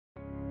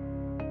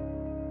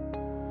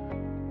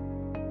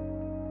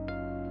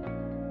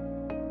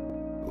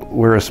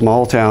We're a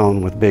small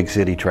town with big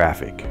city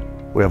traffic.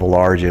 We have a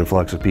large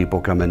influx of people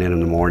coming in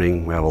the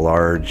morning. We have a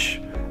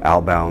large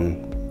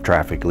outbound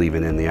traffic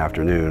leaving in the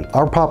afternoon.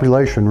 Our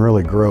population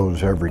really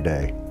grows every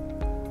day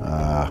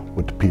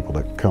with the people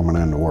that are coming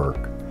into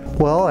work.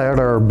 Well, at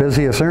our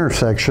busiest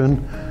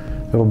intersection,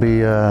 it'll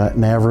be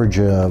an average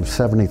of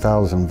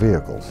 70,000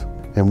 vehicles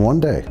in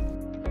one day.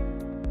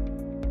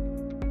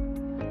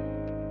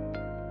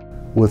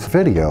 With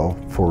video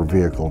for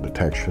vehicle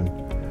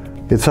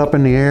detection, it's up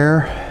in the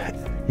air.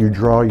 You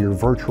draw your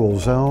virtual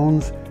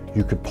zones.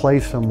 You could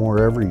place them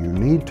wherever you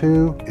need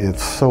to.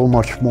 It's so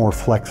much more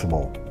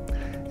flexible.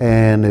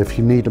 And if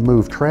you need to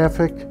move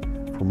traffic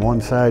from one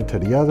side to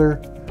the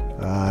other,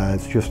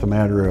 it's just a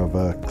matter of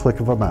a click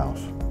of a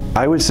mouse.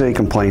 I would say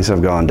complaints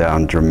have gone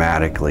down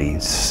dramatically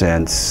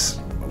since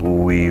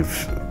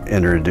we've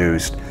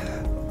introduced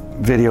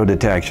video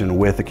detection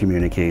with the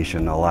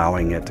communication,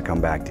 allowing it to come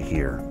back to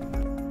here.